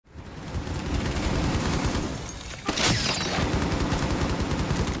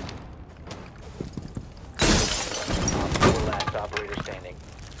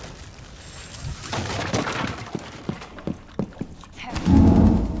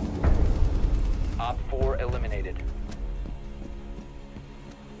eliminated.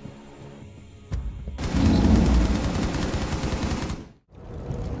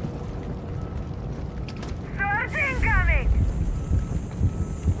 Source incoming!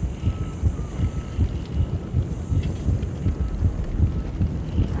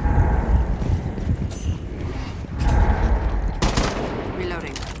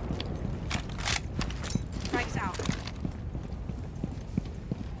 Reloading. Strikes out.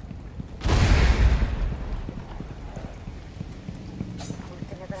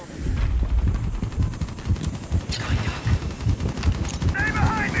 Stay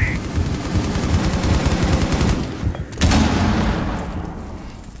behind me!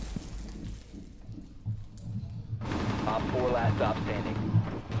 Op 4 last stop standing.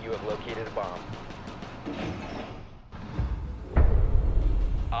 You have located a bomb.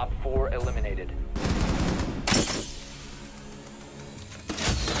 Op 4 eliminated.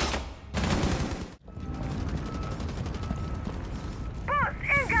 Boss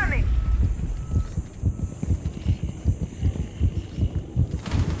incoming!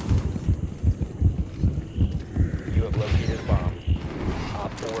 You have located a bomb.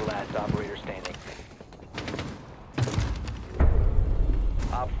 Op 4 last operator standing.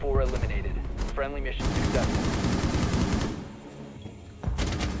 Op 4 eliminated. Friendly mission successful.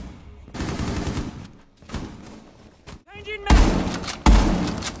 Changing mag!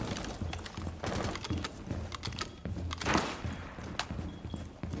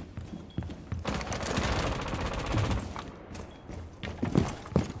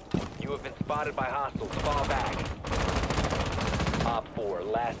 You have been spotted by hostiles. Fall back. Op 4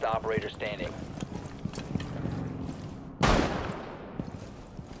 last operator standing.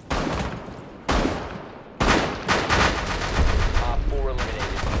 Op 4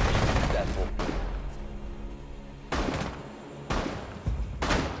 eliminated. Mission successful.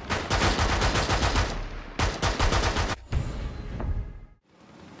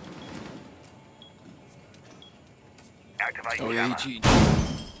 Activate Oh, yeah, he cheating.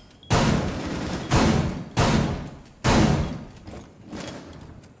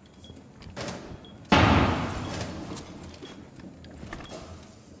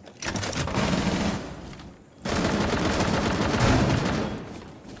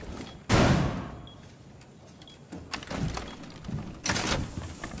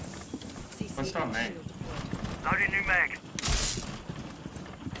 What's up, man? Loading new mag.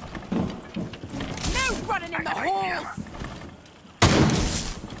 No running in the halls!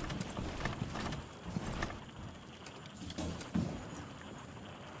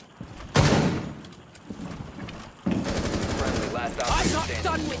 Friendly last I'm operator not standing.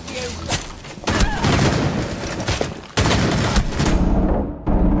 done with you!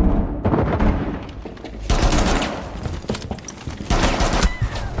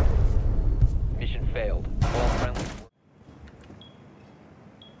 Mission failed. All friendly.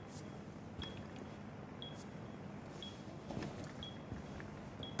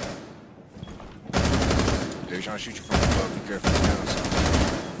 They're trying to shoot you from above. Be careful down.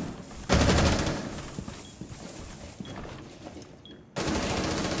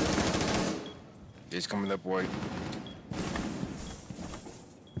 It's coming up, boy.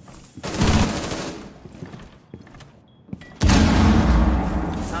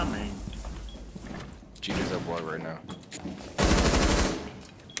 What's up, man? Cheetah's up, boy, right now.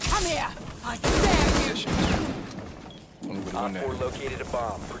 Come here! I dare you! Yeah, shit. Only with Op one 4 there. located a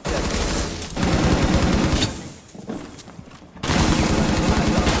bomb. Protect it.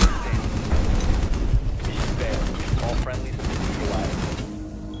 Mission failed. All friendlies have been neutralized.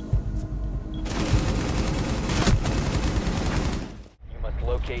 You must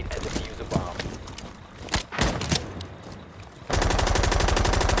locate and defuse a bomb.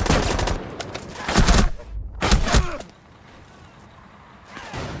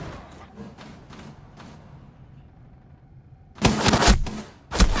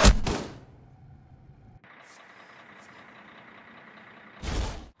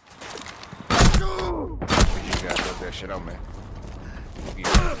 You just gotta throw that shit out, man.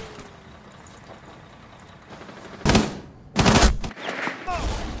 Yeah.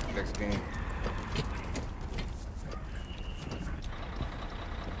 Next game.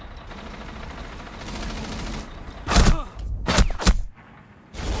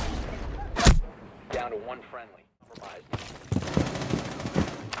 Down to one friendly. Compromised.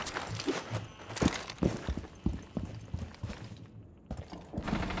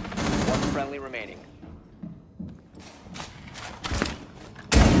 One friendly remaining.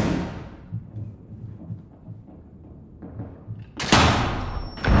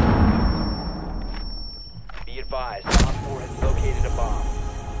 Be advised, Op 4 has located a bomb.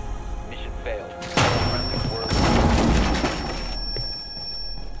 Mission failed. All friendly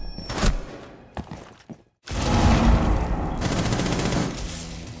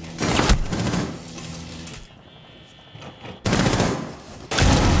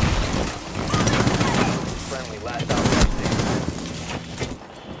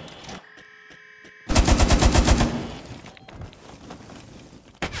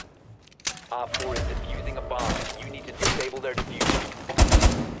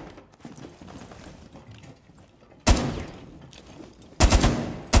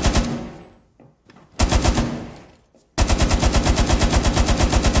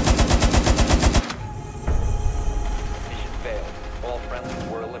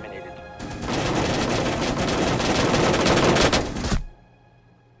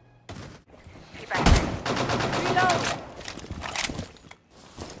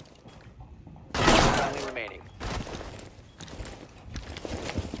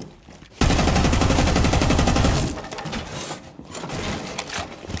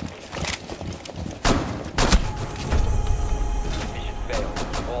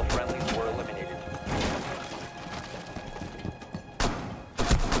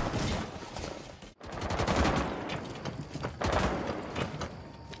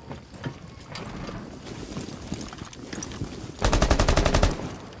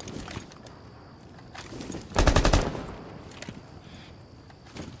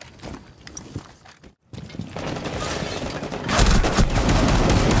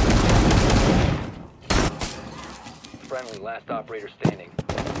friendly, last operator standing.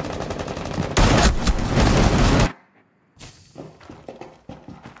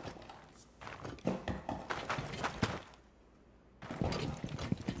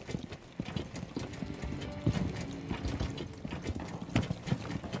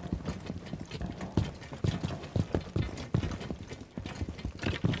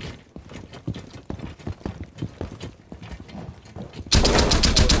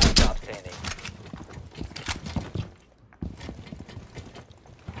 Stop standing.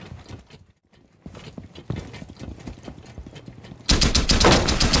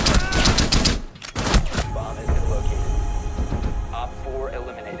 Bomb has been located. Op 4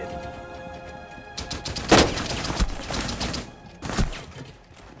 eliminated.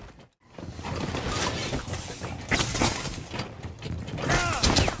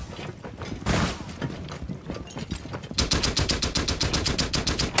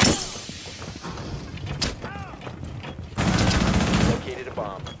 Located a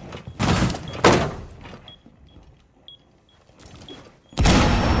bomb.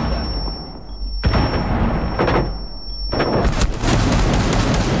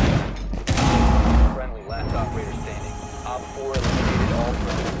 Friendly, last operator standing. Op 4 eliminated all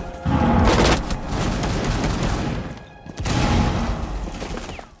friendly.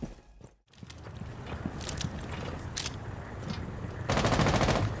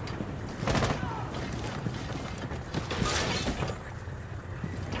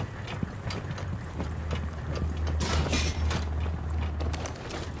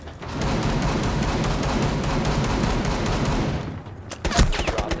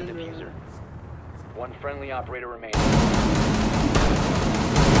 Drop the diffuser. One friendly operator remaining.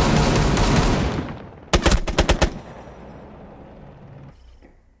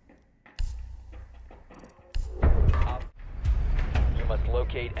 You must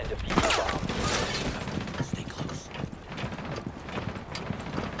locate and defuse the bomb. Stay close.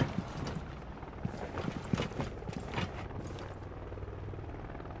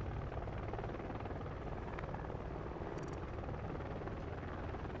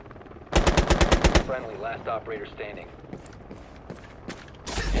 Friendly, last operator standing.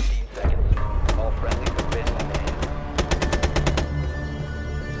 15 seconds. All friendlies have been eliminated.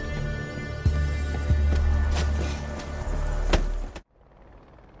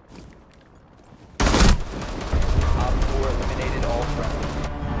 Op 4 eliminated all friendlies.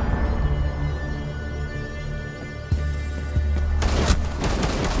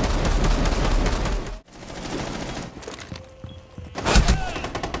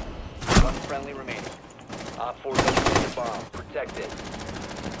 One friendly remaining. Op 4 located the bomb. Protect it.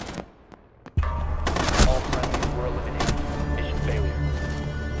 All friendlies were eliminated. Mission failure.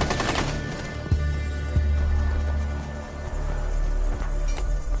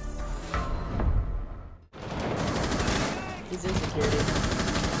 He's in security.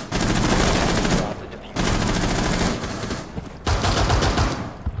 Drop the diffuser.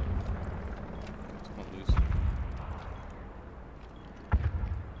 Someone loose.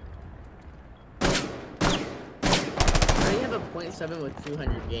 How do you have a .7 with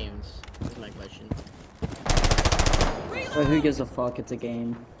 200 games? Is my question. But who gives a fuck? It's a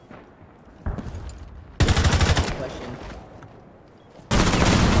game. Question.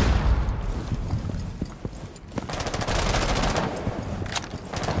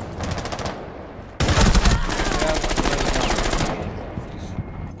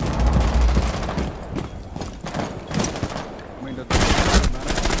 I mean, doesn't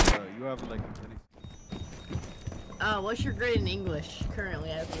matter. You have like What's your grade in English currently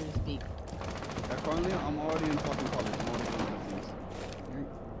as we speak? currently I'm already in fucking college. I'm already doing things.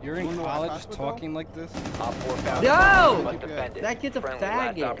 You're You in wanna know what I college passed with, talking like this? Op 4 found Yo! the bomb. You must defend it. That kid's a Friendly,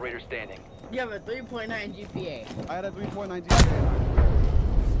 last faggot. operator standing. You have a 3.9 GPA. I had a 3.9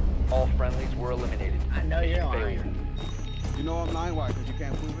 GPA. All friendlies were eliminated. I know you're Mission failure. lying. You know I'm lying. Why? Because you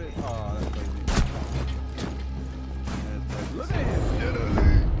can't prove it. Oh, that's crazy. Look at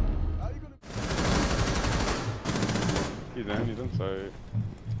him. How you gonna? He's inside.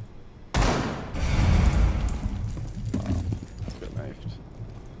 Get knifed.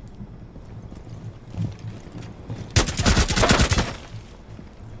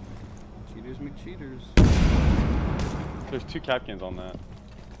 Cheaters make cheaters. There's 2 Capcans on that.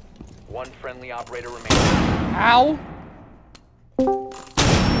 One friendly operator remaining. How?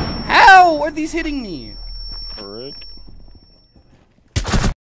 How are these hitting me? Frick.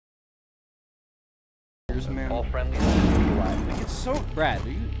 Man. All friendlies are neutralized. Like, it's so Brad, are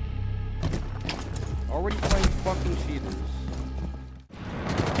you already playing fucking cheaters?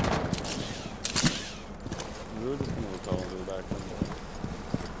 We were just gonna repel into the back window.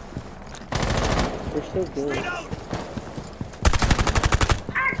 They're so good.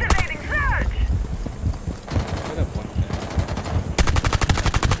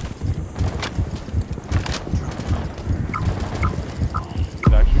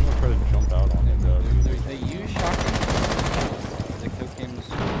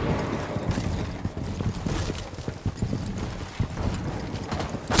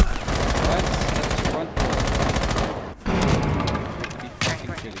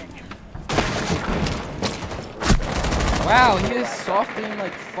 Wow, he is softing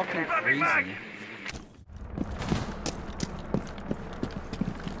like fucking crazy.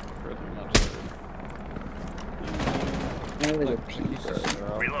 Maybe the pizza.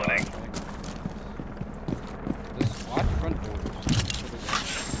 Reloading. Just watch front doors.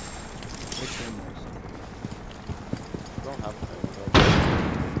 Make sure noise. Don't have to.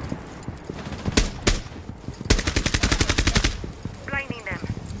 Blinding them.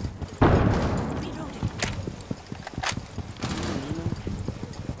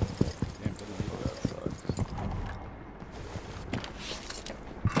 Damn, better be. That sucks.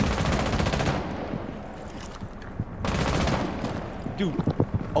 Dude,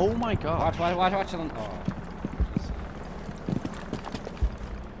 oh my god. Watch. Oh.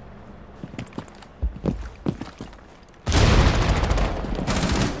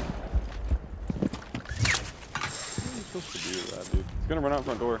 Supposed to do that, dude. He's gonna run out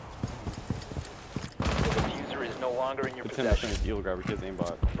front door. The diffuser is no longer in your It's him that's possession. his eel grabber. He has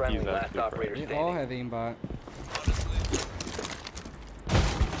aimbot. Friendly, He's last operator They standing. all have aimbot.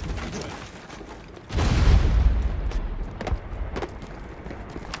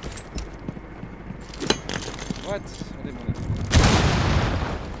 What? I didn't want to do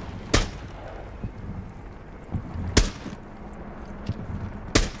that.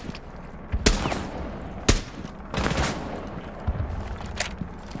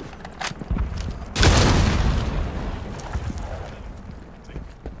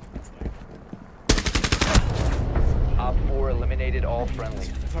 Op 4 eliminated all friendlies.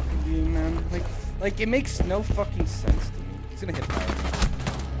 Fucking dude, man. Like it makes no fucking sense to me. He's gonna hit fire.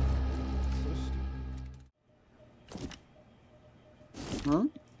 So stupid. Huh?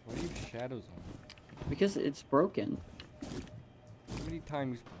 Why do you have shadows on? Because it's broken. How many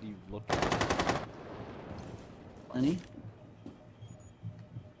times do you look at it? Plenty.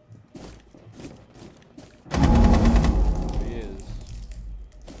 There he is.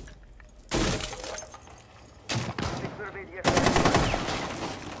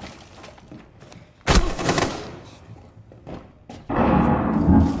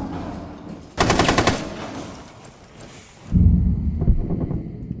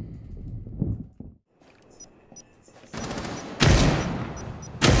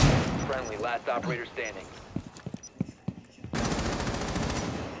 Friendly, last operator standing.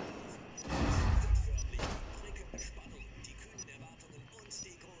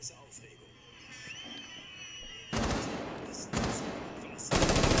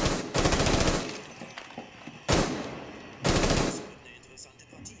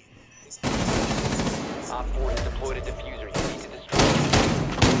 Op 4 has deployed a diffuser. You need to destroy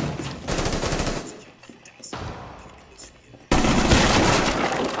it.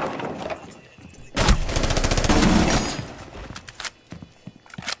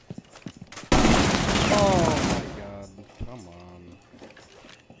 Oh my god. Come on.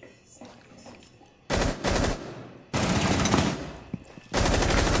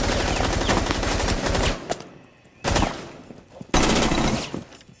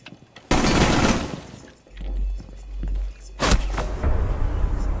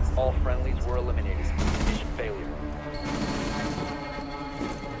 All friendlies were eliminated. Mission failure.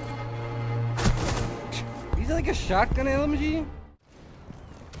 He's like a shotgun LMG?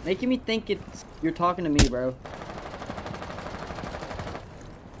 Making me think you're talking to me, bro.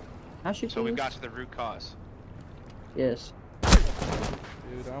 How should So you? we've got to the root cause. Yes. Dude,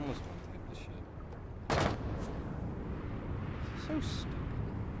 I almost want to type this shit. This is so stupid.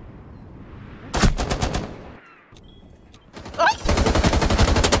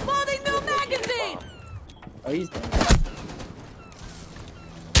 Loading new magazine! Oh, he's dead.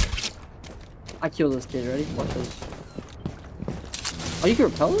 I killed this kid. Ready? Watch this. Oh, you can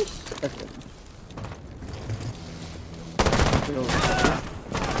repel us? That's good. Kill.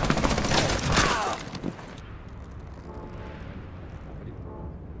 Ready?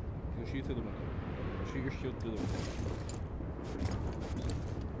 He'll shoot through the window. Shoot your shield through the window.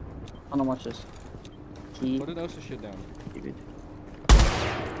 Oh no, watch this. Key. Put an Osa shit down. Dude.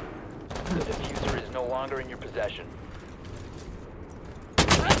 The diffuser is no longer in your possession.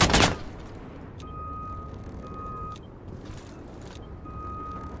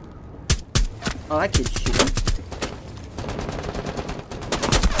 Oh, that kid's shooting.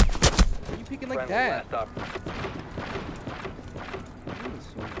 Why are you peeking like Friendly, that? last op.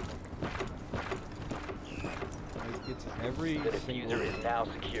 Like, it's every The single... diffuser is now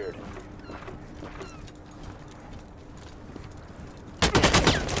secured.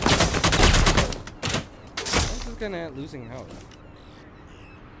 This is gonna losing health.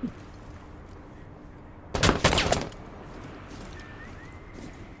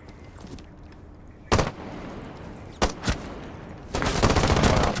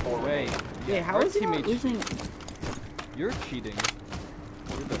 Yeah, how Our is he not teammates losing? You're cheating.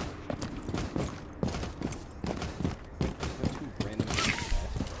 You're the... That's two random things.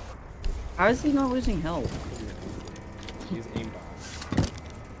 How is he not losing health? He's aimbot.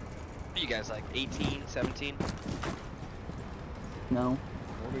 What are you guys, like 18, 17? No.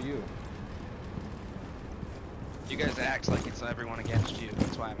 What are you? You guys act like it's everyone against you.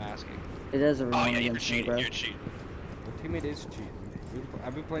 That's why I'm asking. It is a Oh wrong yeah, you're against me, cheating. bro. You're cheating. Your teammate is cheating.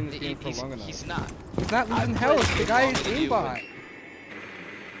 I've been playing this game for long enough. He's not. He's not losing I've health. played The guy is longer than you, aimbot.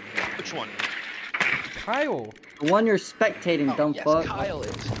 Which one? The Kyle. one you're spectating, dumb yes, fuck. Kyle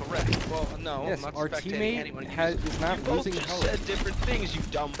is correct. Well, no, Yes, I'm not our spectating teammate anyone. is not You both losing just health. said different things, you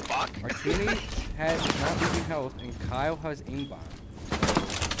dumb fuck. Our teammate is not losing health, and Kyle has aimbot.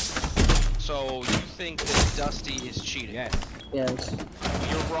 So you think that Dusty is cheating? Yes. Yes.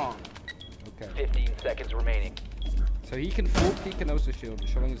 You're wrong. Okay. 15 seconds remaining. So he can full peek and Osa shield,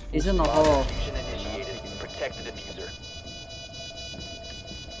 showing his full He's in the peek. hall. Mission initiated. Protect the diffuser.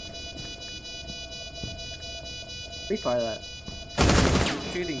 Free fire that.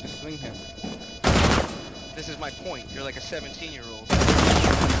 He's cheating, just swing him. This is my point. You're like a 17-year-old.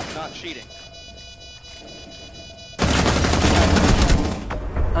 Not cheating.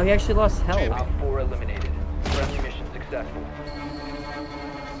 Oh, he actually lost health. Op 4 eliminated. Friendly mission successful.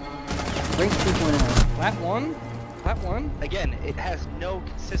 Rank 2.0. Flat one? Flat one? Again, it has no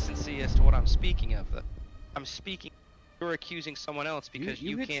consistency as to what I'm speaking of. I'm speaking. You're accusing someone else because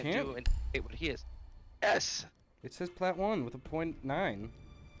you you hit can't champ? do and hit what he is. Yes, It says plat 1 with a .9.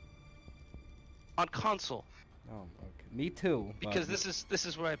 on console. Oh, okay. Me too. Because this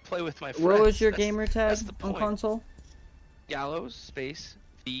is where I play with my friends. What was your That's- gamer tag that's the on point. console? Gallows space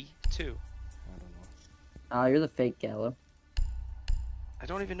V2. I don't know. Ah, you're the fake Gallo. I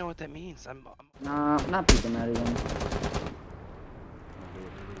don't even know what that means. I'm Nah, I'm not peeking that even. Come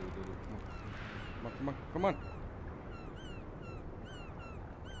on, come on, come on.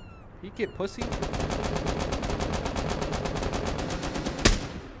 Peek it, pussy.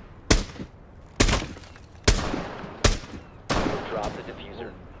 Drop the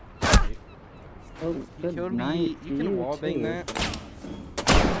diffuser. Oh, You good killed night. me. You can to wallbang too. that.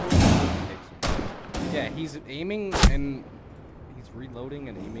 Yeah, he's aiming and he's reloading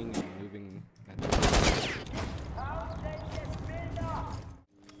and aiming and moving.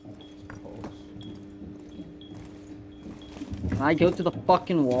 Can I go to the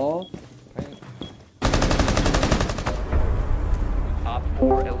fucking wall? Op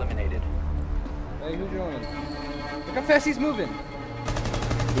 4 eliminated. Hey, who joined? Look how fast he's moving.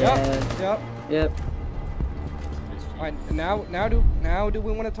 Yeah. Yep. Yep. All right, now do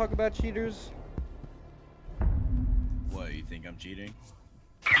we want to talk about cheaters? What, you think I'm cheating?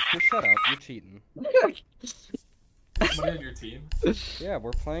 Just shut up. You're cheating. Someone on your team? Yeah, we're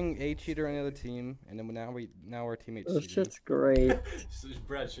playing a cheater on the other team, and then now our teammates. This cheating. shit's great.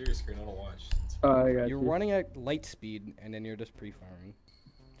 Brad, share your screen. I don't watch. Oh, I got You're you. running at light speed, and then you're just pre-firing.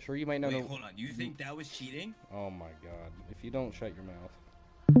 Sure, you might not Wait, know. hold on. You think that was cheating? Oh my god! If you don't shut your mouth.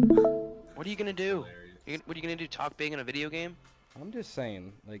 What are you gonna do? What are you gonna do? Talk big in a video game? I'm just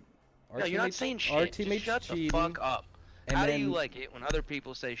saying, like, our No, you're not teammates, saying shit. our Just teammates shut the cheating. fuck up. and How do then- you like it when other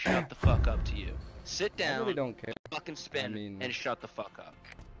people say shut the fuck up to you? Sit I down, really don't care. fucking spin, mean- and shut the fuck up.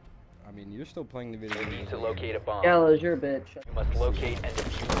 I mean, you're still playing the video You game. need to locate a bomb. Gallows, you're a bitch. You must locate and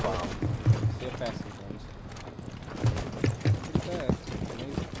defuse the bomb. See how fast he runs. Pretty fast.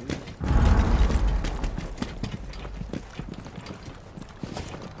 Amazing.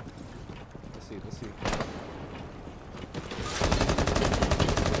 Let's see.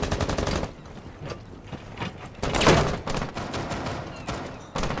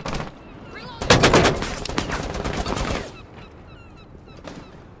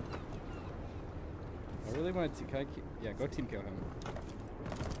 I really want to. Can I keep, yeah, go team kill him.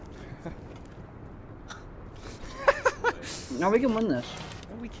 Now we can win this.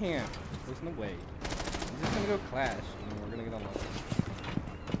 No, we can't. There's no way. He's just gonna go clash, and then we're gonna get unlucky.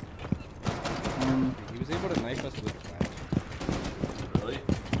 He was able to knife us with clash. Really?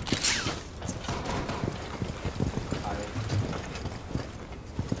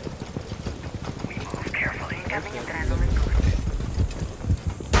 We move carefully. Coming into adrenaline coach.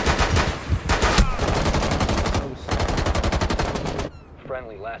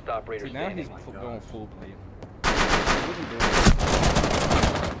 Friendly, last operator See, now standing. he's going full plate. He wasn't doing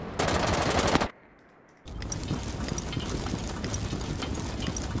it.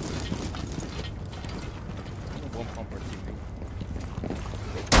 One pump or teammate.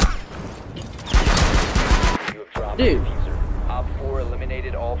 You have dropped Dude. the diffuser. Op 4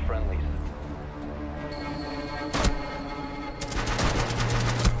 eliminated all friendlies.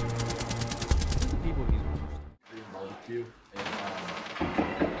 you.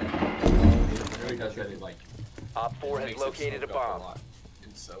 It does that. It like. Op 4 has located a bomb. You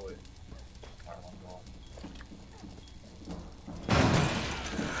can sew it.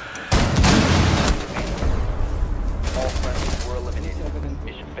 All friendlies were eliminated.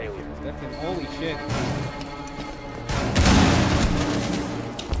 Mission failure. Definitely. Holy shit.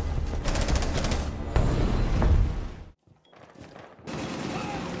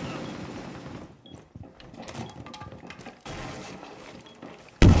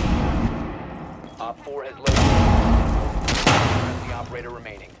 Op 4 has located. Friendly operator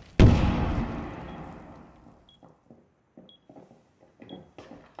remaining.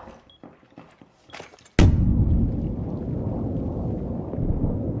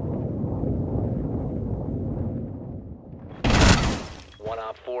 One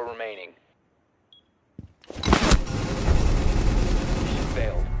Op 4 remaining. Mission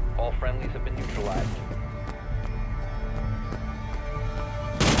failed. All friendlies have been neutralized.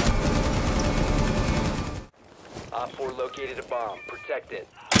 Op 4 located a bomb. Protect it.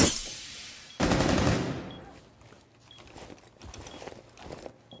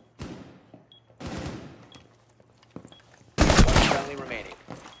 One friendly remaining.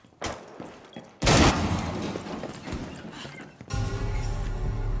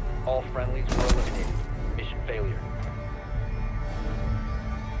 All friendlies were eliminated. Mission failure.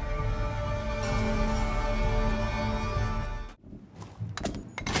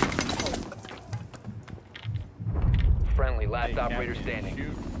 Friendly, last operator standing.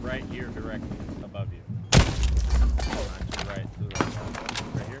 Shoot right here, directly above you. To the right, to the right.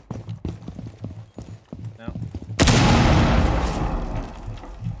 Right here. Now.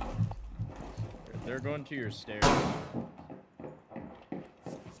 They're going to your stairs.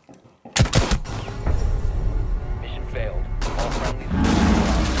 Mission failed. All friendlies.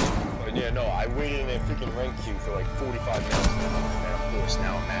 But yeah, no, I waited in a freaking rank queue for like 45 minutes now, and of course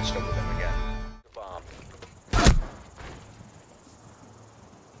now I'm matched up with them again. Bomb.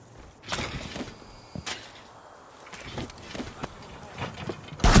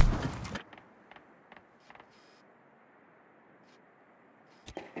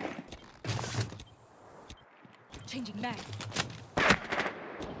 Changing mags.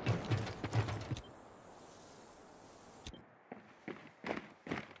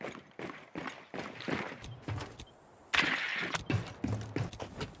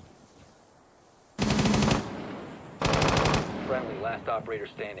 Friendly, last operator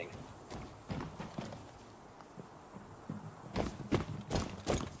standing.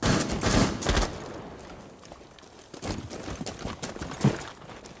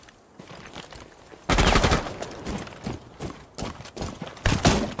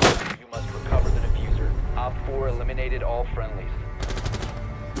 You must recover the diffuser. Op 4 eliminated all friendlies.